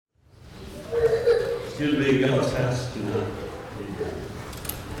good to be in God's house tonight.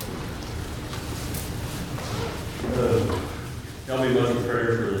 Y'all be much in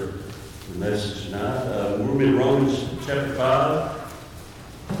prayer for the message tonight. We're going to be in Romans chapter 5.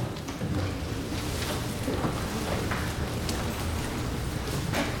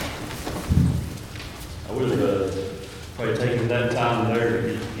 I would have probably taken that time there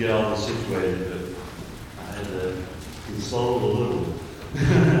to get all this situated, but I had to console a little.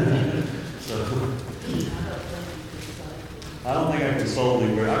 So, I don't think I consoled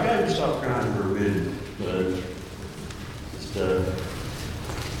him. I got him to stop crying for a minute, but just, I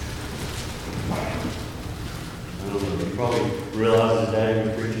don't know, you probably realize that Daddy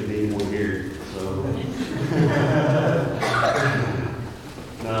was preaching to anyone here, so.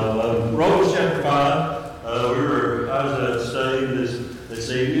 No, Romans chapter 5, I was studying this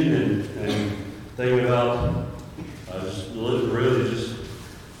evening and thinking about, just really just,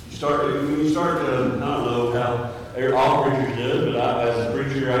 when you start I don't know how all preachers do, but as a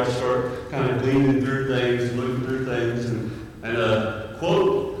preacher, I start kind of gleaning through things and looking through things. And a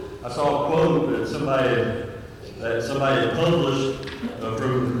quote, I saw a quote that somebody had published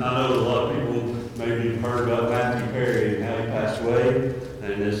from, I know a lot of people maybe have heard about Matthew Perry and how he passed away.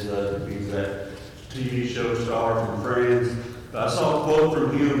 And he's that TV show star from Friends. But I saw a quote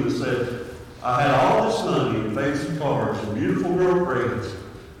from him that said, "I had all this money and fancy cars and beautiful girlfriends,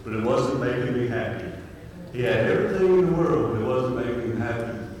 but it wasn't making me happy. He had everything in the world, but it wasn't making him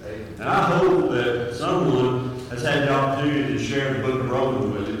happy." And I hope that someone has had the opportunity to share the book of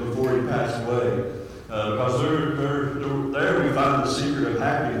Romans with him before he passed away. Because there we find the secret of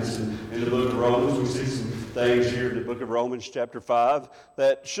happiness in the book of Romans. We see some things here in the book of Romans chapter 5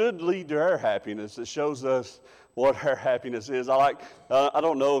 that should lead to our happiness. It shows us what our happiness is. I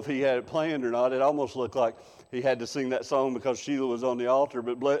don't know if he had it planned or not. It almost looked like he had to sing that song because Sheila was on the altar.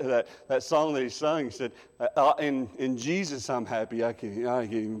 But that song that he sung, he said, in Jesus I'm happy. I can't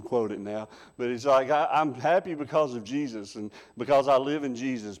even quote it now. But it's like, I'm happy because of Jesus and because I live in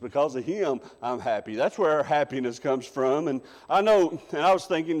Jesus. Because of him, I'm happy. That's where our happiness comes from. And I know, and I was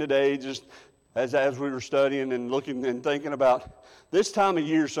thinking today, just as we were studying and looking and thinking about this time of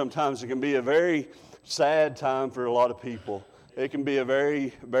year, sometimes it can be a very sad time for a lot of people. It can be a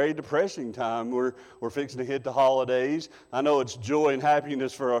very, very depressing time. We're fixing to hit the holidays. I know it's joy and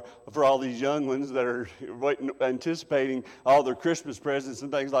happiness for all these young ones that are anticipating all their Christmas presents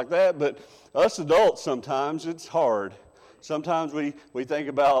and things like that. But us adults, sometimes it's hard. Sometimes we think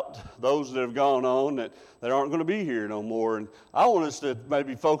about those that have gone on that aren't going to be here no more. And I want us to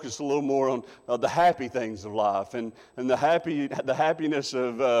maybe focus a little more on the happy things of life and the happiness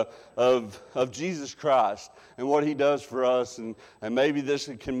of Jesus Christ and what he does for us. And maybe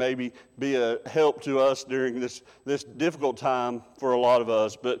this can maybe be a help to us during this difficult time for a lot of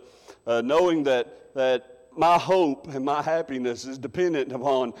us. But knowing that my hope and my happiness is dependent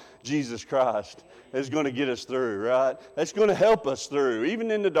upon Jesus Christ is going to get us through, right? That's going to help us through.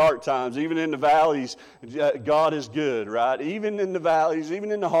 Even in the dark times, even in the valleys, God is good, right? Even in the valleys, even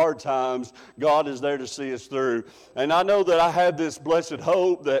in the hard times, God is there to see us through. And I know that I have this blessed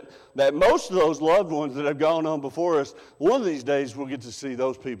hope that most of those loved ones that have gone on before us, one of these days we'll get to see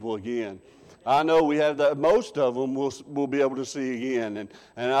those people again. I know we have that. Most of them we'll be able to see again,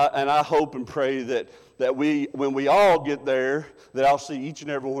 and I hope and pray that when we all get there, that I'll see each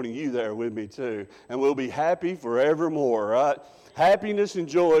and every one of you there with me too, and we'll be happy forevermore, right? Happiness and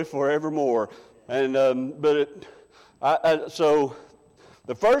joy forevermore. And so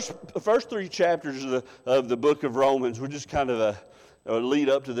the first three chapters of the book of Romans were just kind of a lead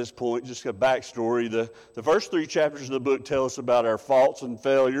up to this point, just a backstory. The first three chapters of the book tell us about our faults and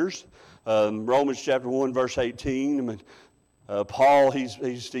failures. Romans chapter 1, verse 18. Paul,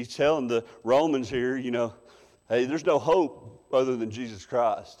 he's telling the Romans here, hey, there's no hope other than Jesus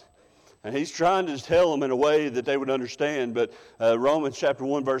Christ. And he's trying to tell them in a way that they would understand. But Romans chapter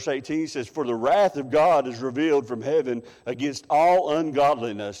 1, verse 18 says, "For the wrath of God is revealed from heaven against all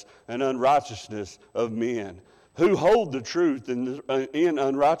ungodliness and unrighteousness of men, who hold the truth in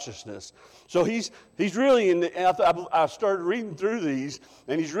unrighteousness." So he's really I started reading through these,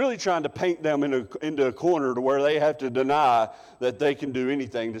 and he's really trying to paint them into a corner to where they have to deny that they can do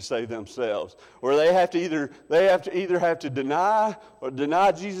anything to save themselves, or they have to either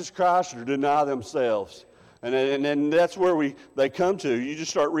deny Jesus Christ or deny themselves. And then that's where they come to. You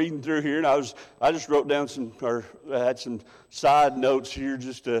just start reading through here, and I just wrote down had some side notes here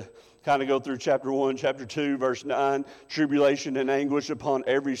just to kind of go through chapter 1, chapter 2, verse 9. "Tribulation and anguish upon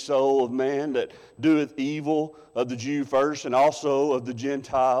every soul of man that doeth evil, of the Jew first, and also of the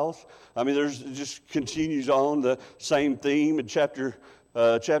Gentiles." I mean, it just continues on the same theme in chapter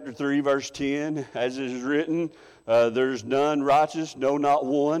chapter 3, verse 10, as it is written, there's none righteous, no, not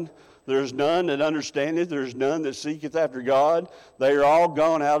one. There's none that understandeth, there's none that seeketh after God. They are all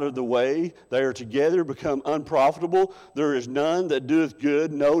gone out of the way. They are together become unprofitable. There is none that doeth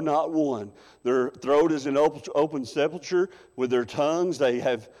good, no, not one. Their throat is an open sepulchre. With their tongues they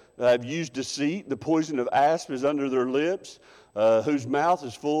have used deceit. The poison of asp is under their lips. Whose mouth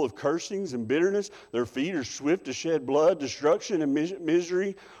is full of cursings and bitterness. Their feet are swift to shed blood. Destruction and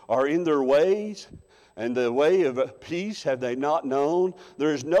misery are in their ways. And the way of peace have they not known.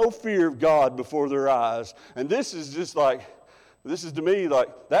 There is no fear of God before their eyes. And this is to me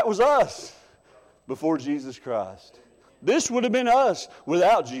like, that was us before Jesus Christ. This would have been us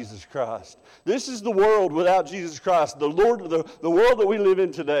without Jesus Christ. This is the world without Jesus Christ. The world that we live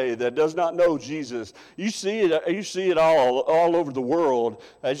in today that does not know Jesus. You see it all over the world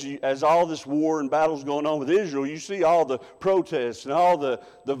as all this war and battles going on with Israel. You see all the protests and all the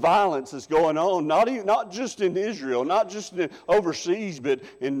violence that's going on. Not just in Israel, not just overseas, but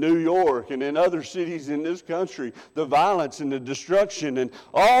in New York and in other cities in this country. The violence and the destruction, and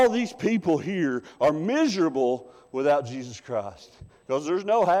all these people here are miserable without Jesus Christ. Because there's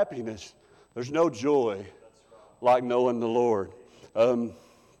no happiness, there's no joy like knowing the Lord. The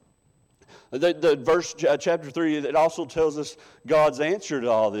verse, chapter 3, it also tells us God's answer to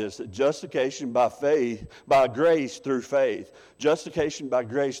all this, that justification by faith, by grace through faith. Justification by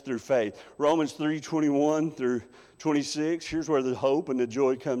grace through faith. Romans 3:21 through 26, here's where the hope and the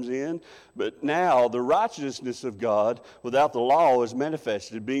joy comes in. But now the righteousness of God without the law is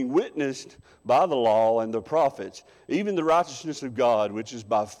manifested, being witnessed by the law and the prophets, even the righteousness of God, which is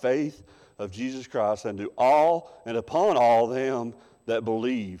by faith of Jesus Christ unto all and upon all them that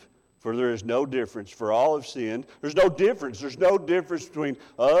believe. For there is no difference, for all have sinned. There's no difference. There's no difference between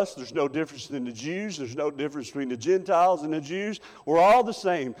us. There's no difference in the Jews. There's no difference between the Gentiles and the Jews. We're all the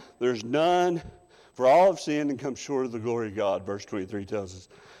same. There's none. For all have sinned and come short of the glory of God, verse 23 tells us.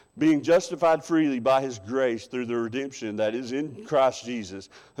 Being justified freely by his grace through the redemption that is in Christ Jesus,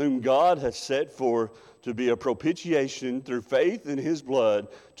 whom God has set forth to be a propitiation through faith in his blood,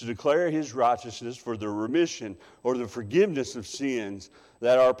 to declare his righteousness for the remission or the forgiveness of sins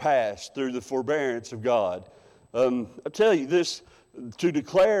that are past through the forbearance of God. I tell you this, to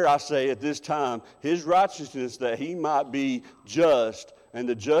declare, I say at this time, his righteousness, that he might be just and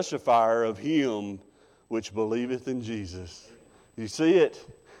the justifier of him which believeth in Jesus. You see it?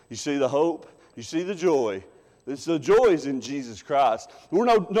 You see the hope? You see the joy? The joy is in Jesus Christ.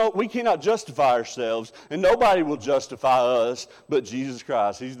 We cannot justify ourselves, and nobody will justify us but Jesus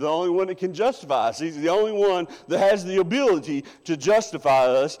Christ. He's the only one that can justify us. He's the only one that has the ability to justify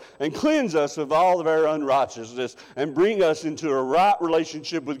us and cleanse us of all of our unrighteousness and bring us into a right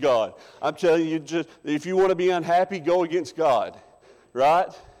relationship with God. I'm telling you, just if you want to be unhappy, go against God. Right?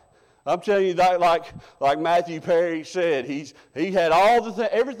 I'm telling you that, like Matthew Perry said, he had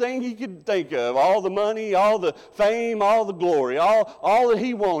everything he could think of, all the money, all the fame, all the glory, all that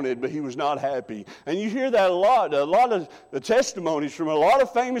he wanted, but he was not happy. And you hear that a lot of the testimonies from a lot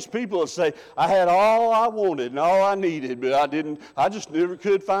of famous people that say, I had all I wanted and all I needed, but I just never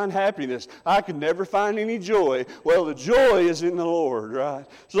could find happiness. I could never find any joy. Well, the joy is in the Lord, right?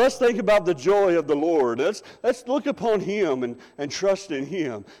 So let's think about the joy of the Lord. Let's look upon him and trust in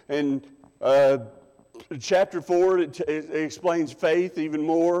him. And chapter 4, it explains faith even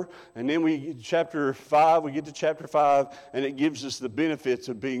more. And then we get to chapter 5, and it gives us the benefits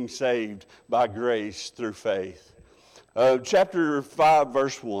of being saved by grace through faith. Chapter 5,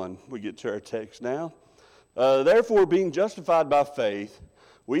 verse 1, we get to our text now. Therefore, being justified by faith,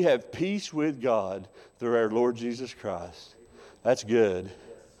 we have peace with God through our Lord Jesus Christ. That's good,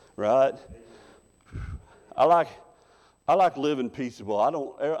 right? I like living peaceable.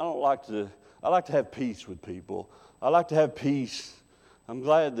 I like to have peace with people. I like to have peace. I'm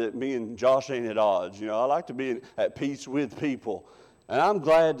glad that me and Josh ain't at odds. I like to be at peace with people. And I'm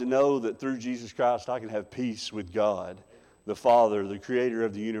glad to know that through Jesus Christ I can have peace with God, the Father, the creator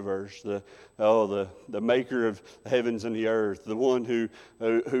of the universe, the maker of the heavens and the earth, the one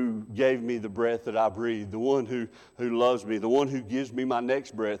who gave me the breath that I breathe, the one who loves me, the one who gives me my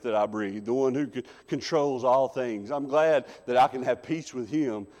next breath that I breathe, the one who controls all things. I'm glad that I can have peace with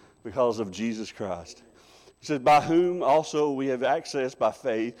him because of Jesus Christ. It says, by whom also we have access by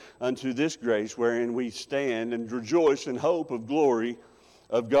faith unto this grace wherein we stand and rejoice in hope of glory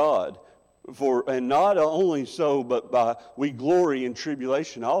of God. And not only so, but we glory in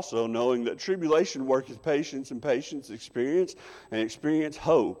tribulation also, knowing that tribulation worketh patience, and patience experience, and experience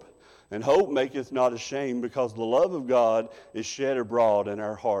hope. And hope maketh not ashamed, because the love of God is shed abroad in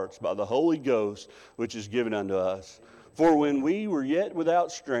our hearts by the Holy Ghost, which is given unto us. For when we were yet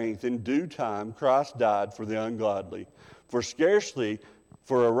without strength, in due time Christ died for the ungodly. For scarcely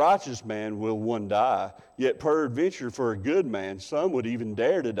for a righteous man will one die, yet peradventure for a good man some would even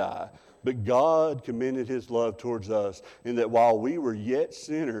dare to die. But God commended his love towards us, in that while we were yet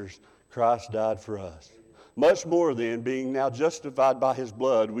sinners, Christ died for us. Much more then, being now justified by his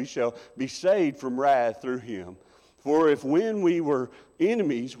blood, we shall be saved from wrath through him. For if when we were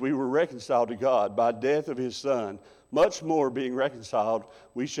enemies, we were reconciled to God by death of his Son, much more being reconciled,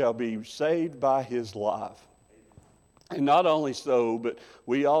 we shall be saved by his life. And not only so, but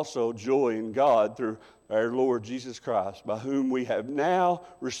we also joy in God through our Lord Jesus Christ, by whom we have now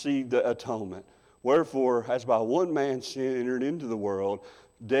received the atonement. Wherefore, as by one man sin entered into the world,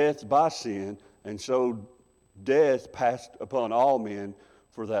 death by sin, and so death passed upon all men,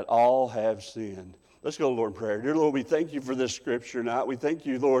 for that all have sinned. Let's go to the Lord in prayer. Dear Lord, we thank you for this scripture tonight. We thank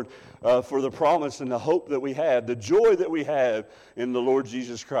you, Lord, for the promise and the hope that we have, the joy that we have in the Lord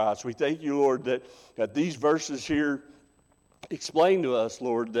Jesus Christ. We thank you, Lord, that these verses here explain to us,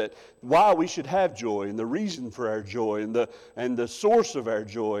 Lord, that why we should have joy and the reason for our joy and the source of our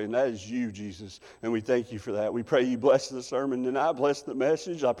joy, and that is you, Jesus. And we thank you for that. We pray you bless the sermon tonight, bless the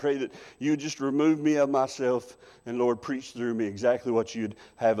message. I pray that you just remove me of myself and, Lord, preach through me exactly what you'd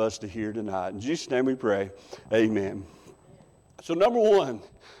have us to hear tonight. In Jesus' name we pray. Amen. So number one,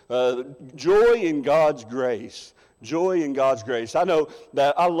 joy in God's grace. Joy in God's grace. I know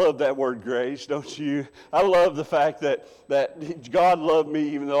that I love that word grace, don't you? I love the fact that God loved me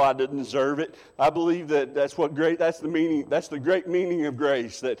even though I didn't deserve it. I believe that's the meaning, that's the great meaning of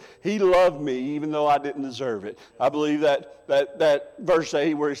grace, that he loved me even though I didn't deserve it. I believe that verse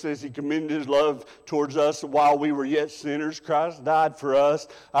 8 where he says he commended his love towards us while we were yet sinners, Christ died for us.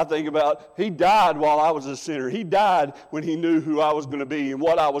 I think about he died while I was a sinner. He died when he knew who I was going to be and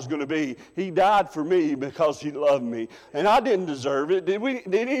what I was going to be. He died for me because he loved me. And I didn't deserve it. Did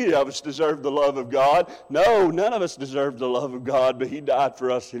any of us deserve the love of God? No, none of us deserved the love of God, but he died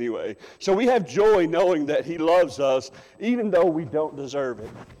for us anyway. So we have joy knowing that he loves us even though we don't deserve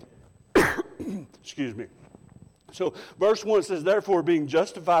it. Excuse me. So verse 1 says, therefore, being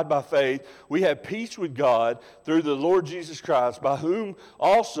justified by faith, we have peace with God through the Lord Jesus Christ, by whom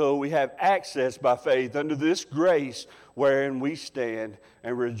also we have access by faith unto this grace wherein we stand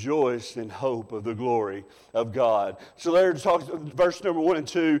and rejoice in hope of the glory of God. So there talks verse number 1 and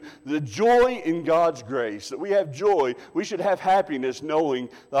 2, the joy in God's grace. That we have joy. We should have happiness knowing,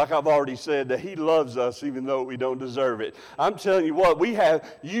 like I've already said, that he loves us even though we don't deserve it. I'm telling you what, we have,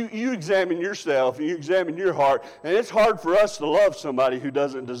 you examine yourself and you examine your heart, and it's hard for us to love somebody who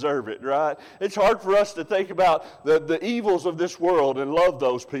doesn't deserve it, right? It's hard for us to think about the evils of this world and love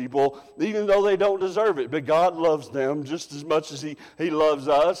those people even though they don't deserve it. But God loves them just as much as he loves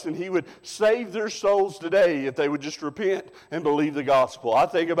us, and he would save their souls today if they would just repent and believe the gospel. I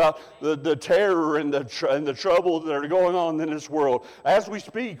think about the terror and the trouble that are going on in this world as we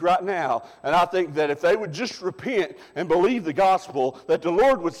speak right now, and I think that if they would just repent and believe the gospel, that the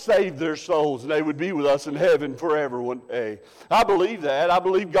Lord would save their souls and they would be with us in heaven forever one day. I believe that. I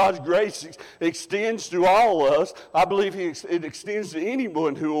believe God's grace extends to all of us. I believe it extends to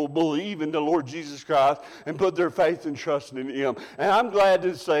anyone who will believe in the Lord Jesus Christ and put their faith and trust in him. And I'm glad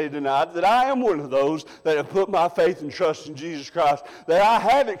to say tonight that I am one of those that have put my faith and trust in Jesus Christ, that I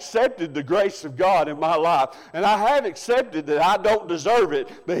have accepted the grace of God in my life, and I have accepted that I don't deserve it,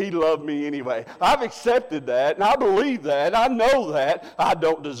 but he loved me anyway. I've accepted that, and I believe that. I know that I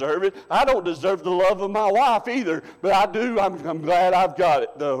don't deserve it. I don't deserve the love of my wife either, but I do. I'm glad I've got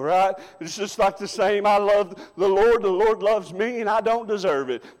it though, right? It's just like the same. I love the Lord loves me, and I don't deserve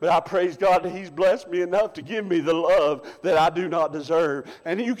it, but I praise God that he's blessed me enough to give me the love that I do not deserve.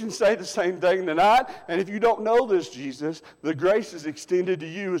 And you can say the same thing tonight, and if you don't know this Jesus, the grace is extended to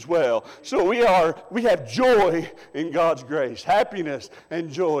you as well. So we have joy in God's grace, happiness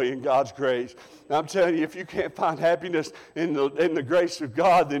and joy in God's grace. And I'm telling you, if you can't find happiness in the grace of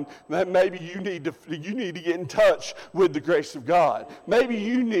God, then maybe you need to get in touch with the grace of God. Maybe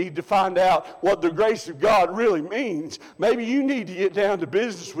you need to find out what the grace of God really means. Maybe you need to get down to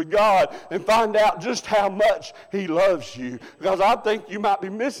business with God and find out just how much he loves you. Because I think you might be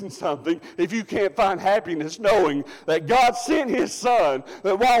missing something if you can't find happiness knowing that God sent his Son,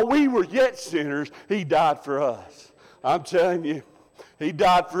 that while we were yet sinners, he died for us. I'm telling you, He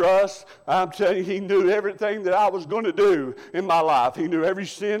died for us. I'm telling you, He knew everything that I was going to do in my life. He knew every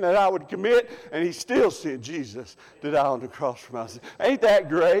sin that I would commit, and He still sent Jesus to die on the cross for my sin. Ain't that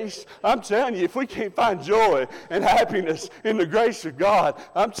grace? I'm telling you, if we can't find joy and happiness in the grace of God,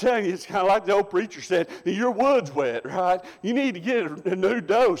 I'm telling you, it's kind of like the old preacher said, your wood's wet, right? You need to get a new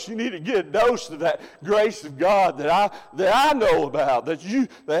dose. You need to get a dose of that grace of God that I know about,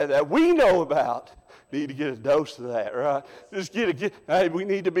 that we know about. Need to get a dose of that, right? Hey, we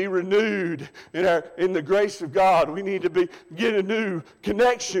need to be renewed in the grace of God. We need to get a new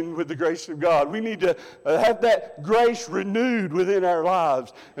connection with the grace of God. We need to have that grace renewed within our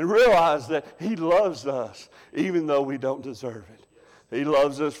lives and realize that He loves us even though we don't deserve it. He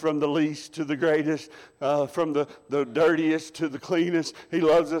loves us from the least to the greatest, from the dirtiest to the cleanest. He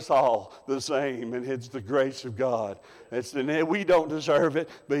loves us all the same, and it's the grace of God. We don't deserve it,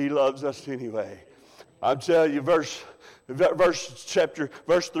 but He loves us anyway. I'm telling you, verse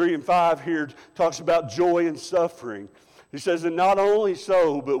 3 and 5 here talks about joy and suffering. He says, and not only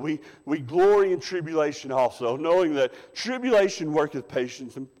so, but we glory in tribulation also, knowing that tribulation worketh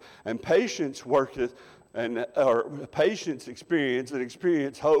patience, and patience worketh, or patience experience, and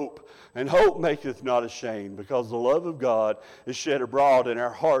experience hope. And hope maketh not ashamed, because the love of God is shed abroad in our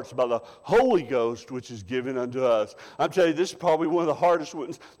hearts by the Holy Ghost, which is given unto us. I'm telling you, this is probably one of the hardest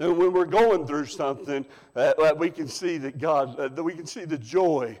ones. And when we're going through something, that we can see that we can see the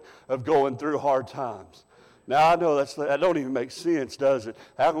joy of going through hard times. Now, I know that don't even make sense, does it?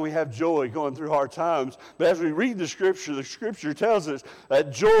 How can we have joy going through hard times? But as we read the Scripture tells us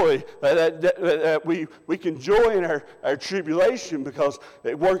that joy, that we can joy in our tribulation because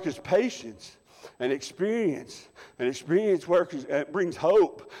it works patience and experience. And experience brings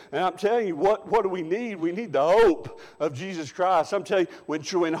hope. And I'm telling you, what do we need? We need the hope of Jesus Christ. I'm telling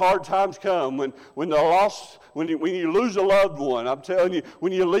you, when hard times come, when you lose a loved one, I'm telling you,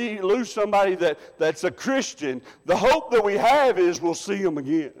 when you lose somebody that's a Christian, the hope that we have is we'll see them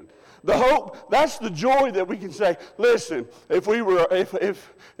again. The hope, that's the joy that we can say, listen, if we were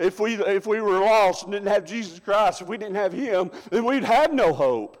lost and didn't have Jesus Christ, if we didn't have Him, then we'd have no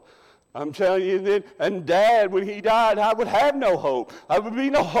hope. I'm telling you, and Dad, when he died, I would have no hope. I would be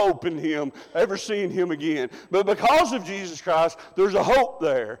no hope in him, ever seeing him again. But because of Jesus Christ, there's a hope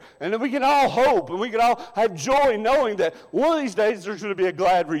there. And we can all hope, and we can all have joy knowing that one of these days there's going to be a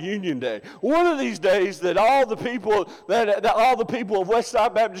glad reunion day. One of these days that all the people of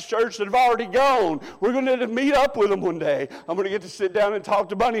Westside Baptist Church that have already gone, we're going to meet up with them one day. I'm going to get to sit down and talk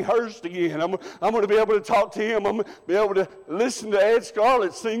to Bunny Hurst again. I'm going to be able to talk to him. I'm going to be able to listen to Ed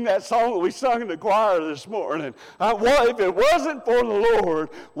Scarlett sing that song that we sung in the choir this morning. If it wasn't for the Lord,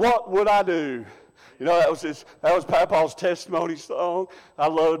 what would I do? You know, that was Papa's testimony song. I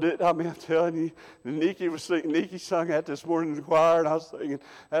loved it. I mean, I'm telling you, Nikki sung that this morning in the choir, and I was singing,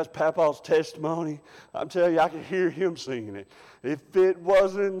 that's Papa's testimony. I'm telling you, I could hear him singing it. If it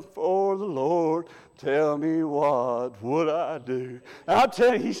wasn't for the Lord, tell me what would I do? And I'm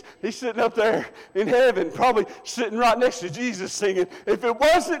telling you, he's sitting up there in heaven, probably sitting right next to Jesus singing, if it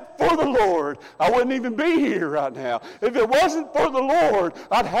wasn't for the Lord, I wouldn't even be here right now. If it wasn't for the Lord,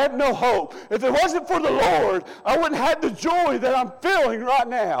 I'd have no hope. If it wasn't for the Lord, I wouldn't have the joy that I'm feeling right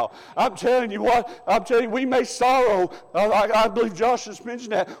now. I'm telling you what, we may sorrow. I believe Josh just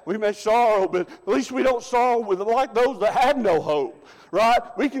mentioned that. We may sorrow, but at least we don't sorrow like those that have no hope. Right?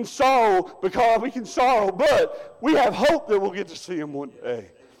 We can sorrow, but we have hope that we'll get to see Him one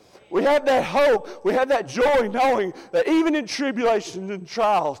day. We have that hope, we have that joy knowing that even in tribulations and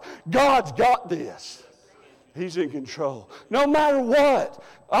trials, God's got this. He's in control. No matter what,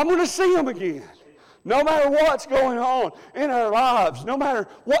 I'm going to see Him again. No matter what's going on in our lives, no matter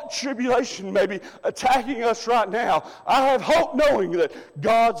what tribulation may be attacking us right now, I have hope knowing that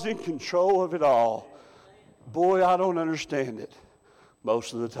God's in control of it all. Boy, I don't understand it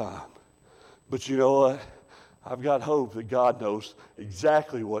most of the time. But you know what? I've got hope that God knows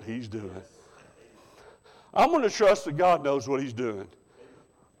exactly what He's doing. I'm going to trust that God knows what He's doing.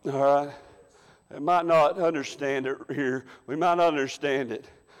 All right? I might not understand it here. We might not understand it.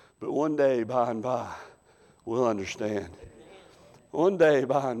 But one day, by and by, we'll understand. One day,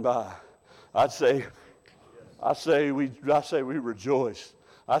 by and by, I say we rejoice.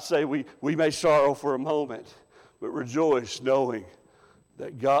 I say we may sorrow for a moment, but rejoice knowing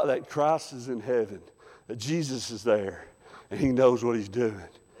that God, that Christ is in heaven, that Jesus is there, and He knows what He's doing.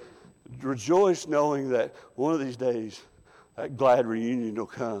 Rejoice knowing that one of these days, that glad reunion will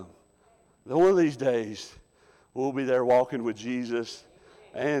come. That one of these days, we'll be there walking with Jesus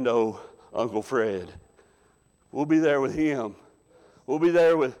and Uncle Fred. We'll be there with him. We'll be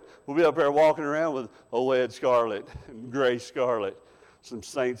up there walking around with Ed Scarlett and Grace Scarlett. some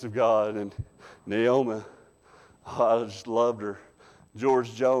saints of God. And Naomi, oh, I just loved her.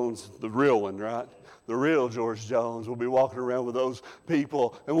 George Jones, the real one, right? The real George Jones will be walking around with those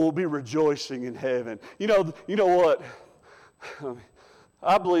people, and we'll be rejoicing in heaven. You know what?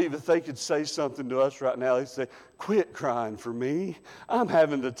 I believe if they could say something to us right now, they'd say, quit crying for me. I'm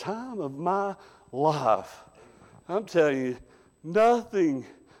having the time of my life. I'm telling you, nothing.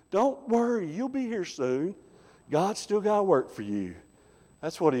 Don't worry. You'll be here soon. God's still got work for you.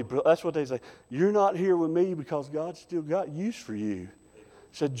 That's what they say. You're not here with me because God's still got use for you.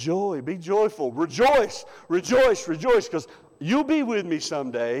 He said, joy, be joyful, rejoice, rejoice, rejoice, because you'll be with me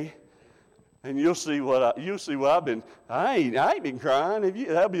someday, and you'll see what I've been. I ain't been crying.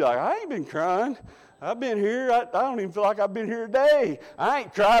 They'll be like, I ain't been crying. I've been here. I don't even feel like I've been here a day. I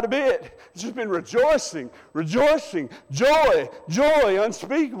ain't cried a bit. It's just been rejoicing, joy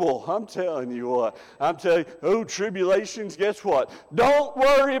unspeakable. I'm telling you what. Tribulations, guess what? Don't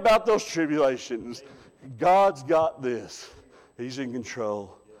worry about those tribulations. God's got this. He's in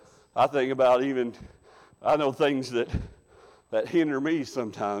control. I think about I know things that hinder me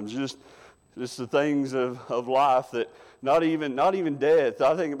sometimes, just the things of life that not even death.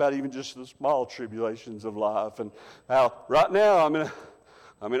 I think about even just the small tribulations of life, and how right now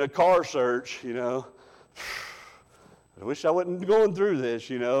I'm in a car search. I wish I wasn't going through this,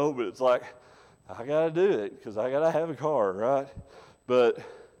 but it's like I got to do it because I got to have a car, right? But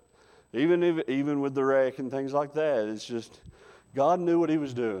even with the wreck and things like that, it's just God knew what He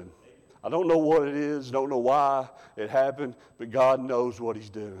was doing. I don't know what it is, don't know why it happened, but God knows what He's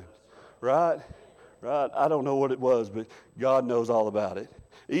doing. Right? I don't know what it was, but God knows all about it.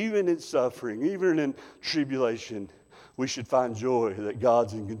 Even in suffering, even in tribulation, we should find joy that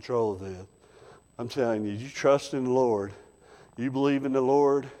God's in control of that. I'm telling you, you trust in the Lord, you believe in the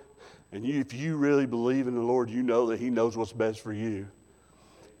Lord, and if you really believe in the Lord, you know that He knows what's best for you.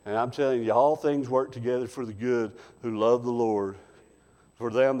 And I'm telling you, all things work together for the good who love the Lord,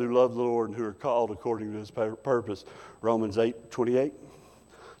 for them who love the Lord and who are called according to His purpose. Romans 8:28.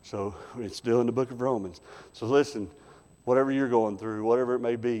 So it's still in the book of Romans. So listen, whatever you're going through, whatever it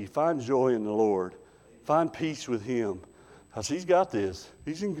may be, find joy in the Lord. Find peace with Him. Because He's got this.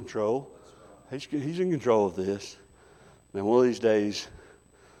 He's in control. He's in control of this. And one of these days,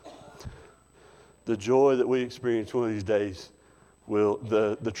 the joy that we experience one of these days,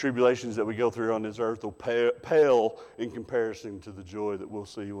 the tribulations that we go through on this earth will pale in comparison to the joy that we'll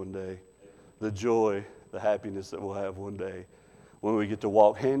see one day. The joy, the happiness that we'll have one day when we get to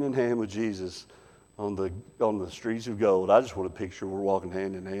walk hand in hand with Jesus on the streets of gold. I just want to picture we're walking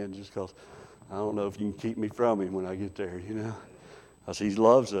hand in hand, just because I don't know if you can keep me from Him when I get there, Because He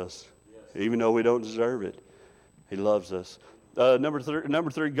loves us, even though we don't deserve it. He loves us. Number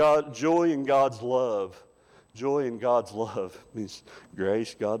three, joy in God's love. Joy in God's love means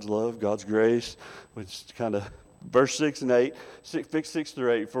grace, God's love, God's grace, which kind of verse 6 and 8, 6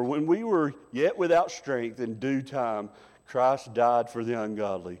 through 8. For when we were yet without strength, in due time, Christ died for the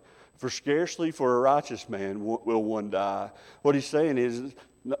ungodly. For scarcely for a righteous man will one die. What he's saying is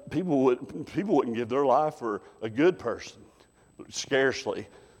people wouldn't give their life for a good person. Scarcely.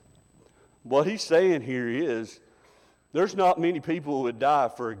 What he's saying here is there's not many people who would die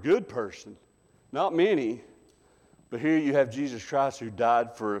for a good person. Not many. But here you have Jesus Christ who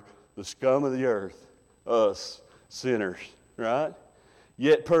died for the scum of the earth, us sinners, right?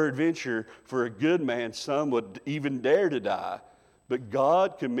 Yet peradventure, for a good man, some would even dare to die. But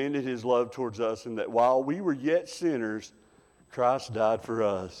God commended His love towards us in that while we were yet sinners, Christ died for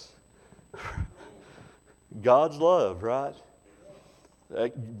us. God's love, right?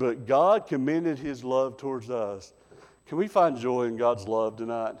 But God commended His love towards us. Can we find joy in God's love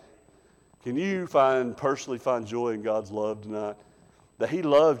tonight? Can you personally find joy in God's love tonight? That He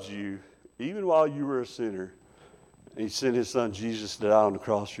loved you even while you were a sinner. And He sent His Son Jesus to die on the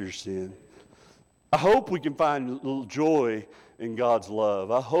cross for your sin. I hope we can find a little joy in God's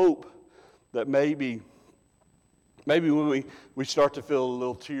love. I hope that maybe when we start to feel a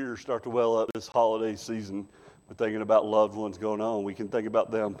little tears start to well up this holiday season, we're thinking about loved ones going on, we can think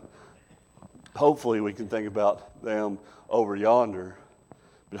about them. Hopefully we can think about them over yonder.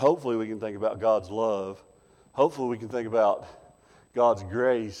 But hopefully we can think about God's love. Hopefully we can think about God's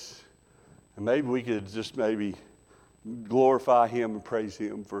grace. And maybe we could just glorify Him and praise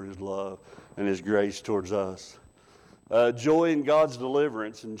Him for His love and His grace towards us. Joy in God's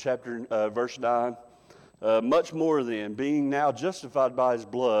deliverance in verse 9. Much more then, being now justified by His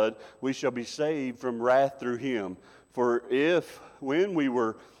blood, we shall be saved from wrath through Him. For if, when we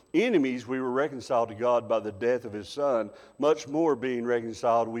were enemies, we were reconciled to God by the death of His Son, much more being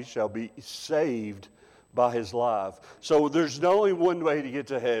reconciled, we shall be saved by his life. So there's only one way to get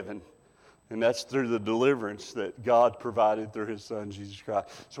to heaven, and that's through the deliverance that God provided through his Son, Jesus Christ.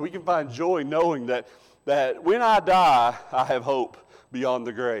 So we can find joy knowing that when I die, I have hope beyond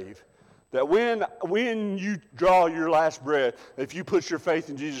the grave. That when you draw your last breath, if you put your faith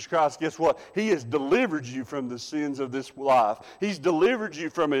in Jesus Christ, guess what? He has delivered you from the sins of this life. He's delivered you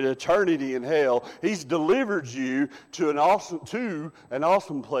from an eternity in hell. He's delivered you to an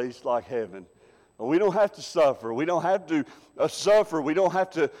awesome place like heaven. We don't have to suffer. We don't have to suffer. We don't have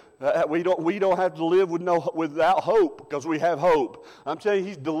to. We don't have to live without hope, because we have hope. I'm telling you,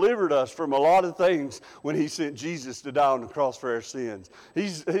 he's delivered us from a lot of things when he sent Jesus to die on the cross for our sins.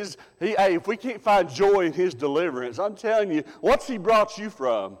 If we can't find joy in his deliverance, I'm telling you, what's he brought you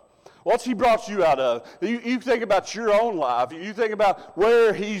from? What's he brought you out of? You think about your own life. You think about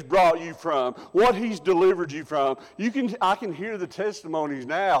where he's brought you from, what he's delivered you from. I can hear the testimonies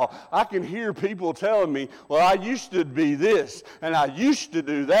now. I can hear people telling me, well, I used to be this, and I used to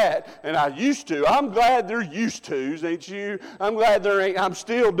do that, and I used to. I'm glad they're used to's, ain't you? I'm glad I'm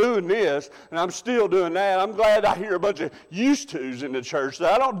still doing this, and I'm still doing that. I'm glad I hear a bunch of used to's in the church.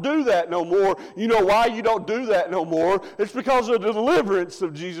 I don't do that no more. You know why you don't do that no more? It's because of the deliverance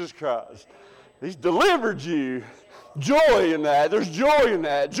of Jesus Christ. He's delivered you. Joy in that. There's joy in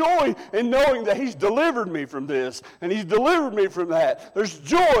that. Joy in knowing that he's delivered me from this and he's delivered me from that. There's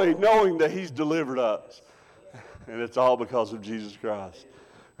joy knowing that he's delivered us. And it's all because of Jesus Christ.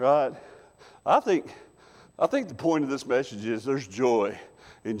 Right? I think the point of this message is there's joy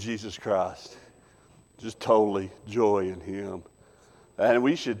in Jesus Christ. Just totally joy in him. And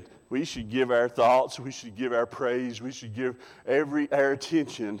we should give our thoughts, we should give our praise, we should give our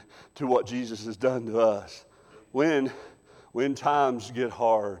attention to what Jesus has done to us. When times get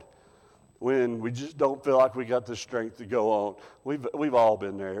hard, when we just don't feel like we got the strength to go on, we've all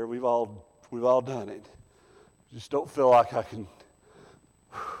been there. We've all done it. Just don't feel like I can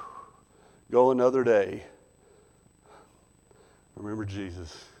go another day. Remember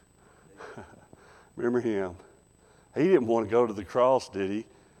Jesus. Remember him. He didn't want to go to the cross, did he?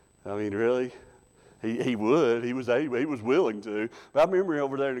 I mean, really? He would. He was willing to. But I remember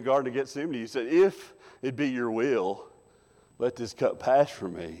over there in the Garden of Gethsemane, he said, if it be your will, let this cup pass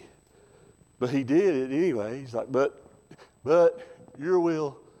from me. But he did it anyway. He's like, but your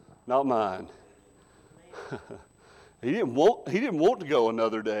will, not mine. He didn't want to go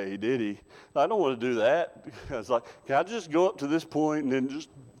another day, did he? I don't want to do that. It's like, can I just go up to this point and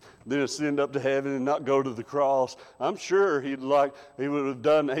then ascend up to heaven and not go to the cross? I'm sure he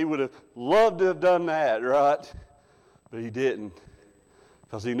would have loved to have done that, right? But he didn't,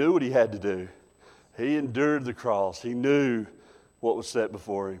 because he knew what he had to do. He endured the cross. He knew what was set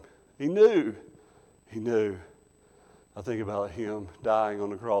before him. He knew. I think about him dying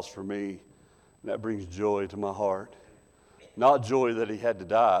on the cross for me, and that brings joy to my heart. Not joy that he had to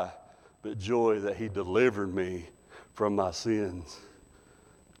die, but joy that he delivered me from my sins.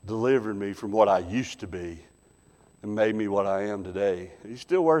 Delivered me from what I used to be and made me what I am today. He's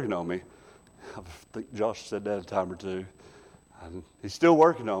still working on me. I think Josh said that a time or two. He's still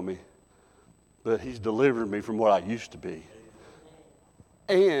working on me, but he's delivered me from what I used to be.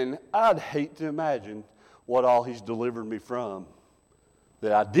 And I'd hate to imagine what all he's delivered me from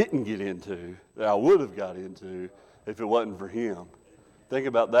that I didn't get into, that I would have got into if it wasn't for him. Think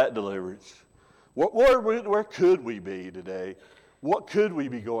about that deliverance. Where could we be today? What could we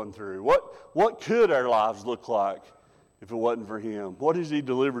be going through? What could our lives look like if it wasn't for him? What has he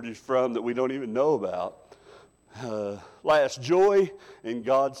delivered us from that we don't even know about? Last, joy in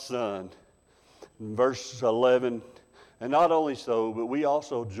God's Son. In verse 11, and not only so, but we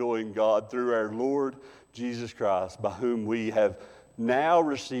also joy in God through our Lord Jesus Christ, by whom we have now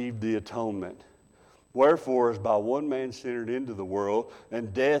received the atonement. Wherefore, as by one man sin entered into the world,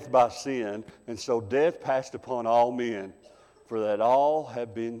 and death by sin, and so death passed upon all men, for that all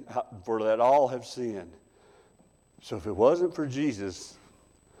have sinned. So if it wasn't for Jesus,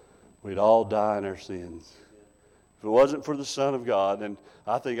 we'd all die in our sins. If it wasn't for the Son of God, and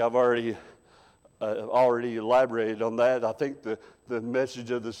I think I've already elaborated on that. I think the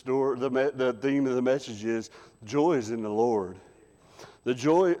message of the story, the theme of the message is joy is in the Lord. The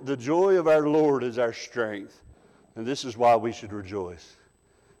joy of our Lord is our strength, and this is why we should rejoice.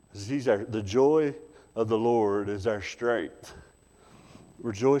 The joy of the Lord is our strength.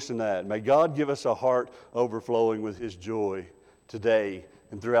 Rejoice in that. May God give us a heart overflowing with his joy today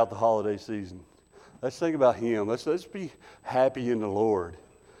and throughout the holiday season. Let's think about him. Let's be happy in the Lord.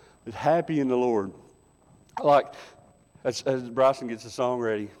 Be happy in the Lord. Like, as Bryson gets the song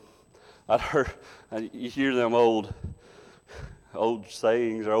ready, you hear them old, old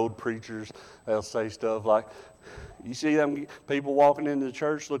sayings or old preachers, they'll say stuff like, you see them people walking into the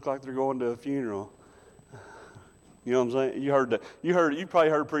church look like they're going to a funeral. You know what I'm saying? You heard that. You probably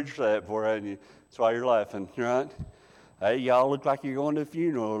heard preachers say that before, hadn't you? That's why you're laughing, right? Hey, y'all look like you're going to a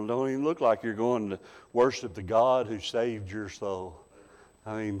funeral. Don't even look like you're going to worship the God who saved your soul.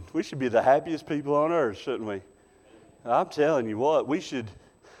 I mean, we should be the happiest people on earth, shouldn't we? I'm telling you what, we should.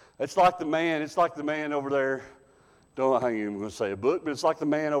 It's like the man over there. I ain't even going to say a book, but it's like the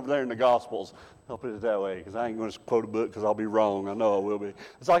man over there in the Gospels. I'll put it that way, because I ain't going to quote a book because I'll be wrong. I know I will be.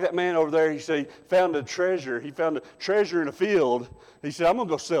 It's like that man over there. He said he found a treasure. He found a treasure in a field. He said, I'm going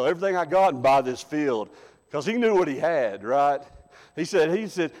to go sell everything I got and buy this field, because he knew what he had, right? He said,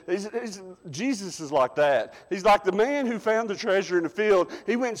 Jesus is like that. He's like the man who found the treasure in the field.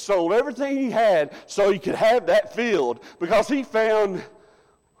 He went and sold everything he had so he could have that field, because he found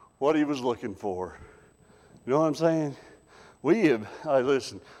what he was looking for. You know what I'm saying? We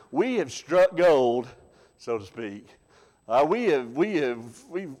have struck gold, so to speak.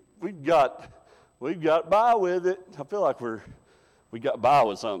 We've got by with it. I feel like we got by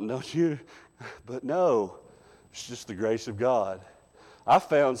with something, don't you? But no, it's just the grace of God. I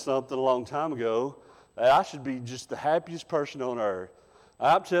found something a long time ago that I should be just the happiest person on earth.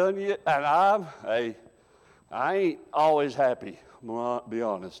 I'm telling you, and I ain't always happy. I'm gonna be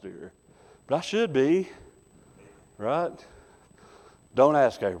honest here, but I should be. Right? Don't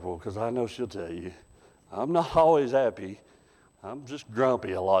ask April, because I know she'll tell you. I'm not always happy. I'm just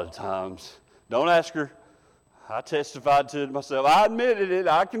grumpy a lot of times. Don't ask her. I testified to it myself. I admitted it.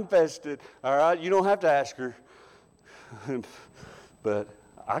 I confessed it. All right? You don't have to ask her. But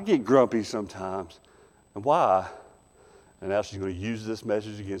I get grumpy sometimes. And why? And now she's going to use this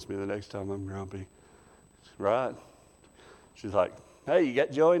message against me the next time I'm grumpy. Right? She's like, hey, you got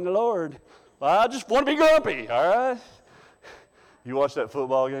joy in the Lord. Well, I just want to be grumpy, all right? You watched that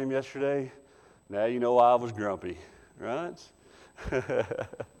football game yesterday? Now you know why I was grumpy, right?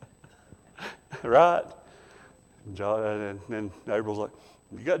 Right? And April's like,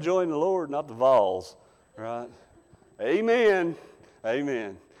 you got joy in the Lord, not the Vols, right? Amen.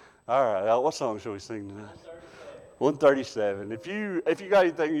 Amen. All right, what song shall we sing tonight? 137. If you got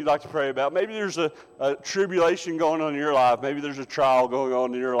anything you'd like to pray about, maybe there's a tribulation going on in your life. Maybe there's a trial going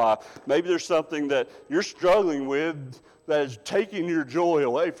on in your life. Maybe there's something that you're struggling with that is taking your joy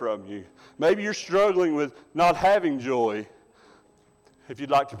away from you. Maybe you're struggling with not having joy. If you'd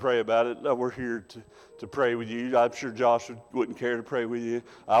like to pray about it, we're here to pray with you. I'm sure Josh wouldn't care to pray with you.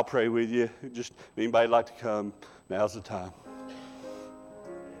 I'll pray with you. Just anybody like to come, now's the time.